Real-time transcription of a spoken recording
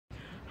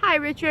Hi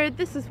Richard,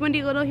 this is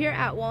Wendy Little here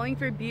at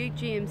Wallingford Buick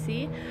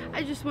GMC.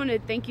 I just want to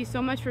thank you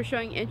so much for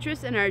showing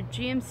interest in our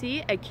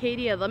GMC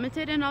Acadia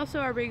Limited and also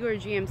our regular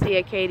GMC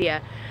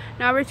Acadia.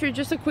 Now Richard,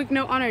 just a quick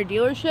note on our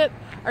dealership.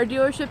 Our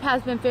dealership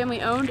has been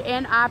family owned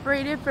and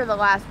operated for the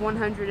last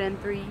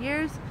 103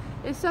 years.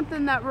 It's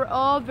something that we're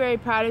all very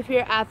proud of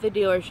here at the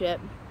dealership.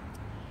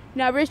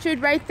 Now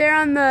Richard, right there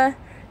on the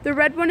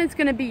red one is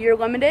going to be your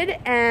limited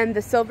and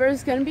the silver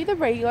is going to be the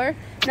regular.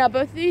 Now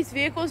both of these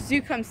vehicles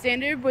do come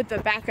standard with a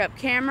backup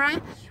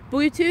camera,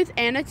 Bluetooth,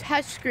 and a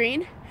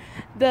touchscreen.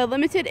 The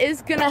limited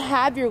is going to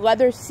have your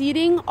leather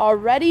seating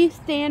already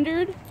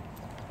standard.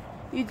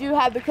 You do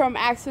have the chrome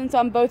accents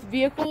on both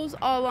vehicles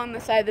all along the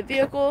side of the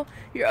vehicle.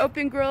 Your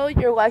open grille,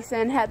 your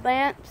Lexan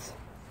headlamps.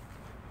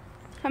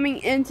 Coming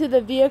into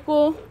the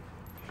vehicle,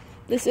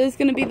 this is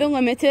going to be the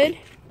limited.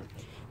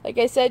 Like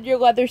I said, your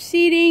leather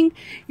seating,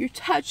 your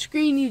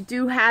touchscreen, you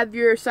do have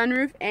your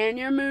sunroof and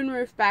your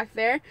moonroof back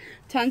there.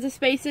 Tons of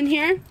space in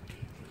here.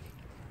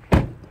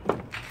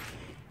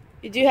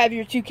 You do have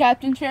your two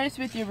captain chairs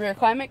with your rear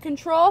climate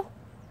control.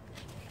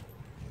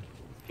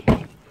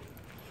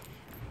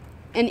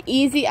 And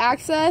easy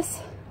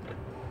access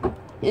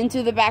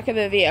into the back of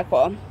the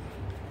vehicle.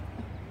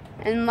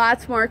 And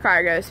lots more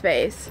cargo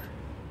space.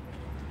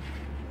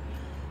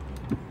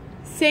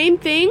 Same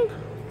thing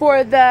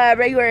for the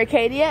regular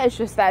Acadia, it's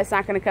just that it's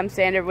not going to come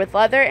standard with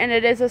leather, and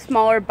it is a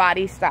smaller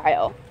body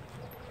style.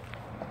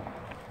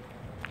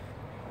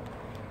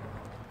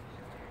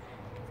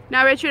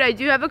 Now Richard, I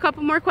do have a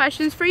couple more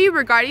questions for you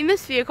regarding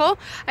this vehicle.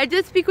 I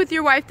did speak with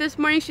your wife this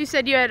morning. She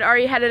said you had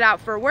already headed out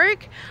for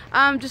work.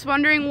 Just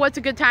wondering what's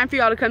a good time for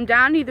y'all to come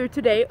down, either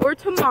today or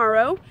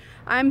tomorrow.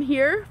 I'm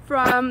here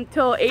from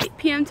till 8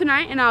 p.m.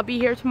 tonight, and I'll be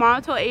here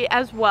tomorrow till 8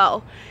 as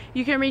well.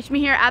 You can reach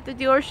me here at the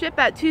dealership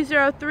at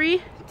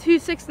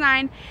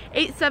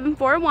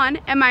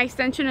 203-269-8741, and my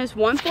extension is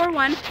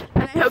 141,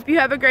 and I hope you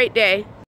have a great day.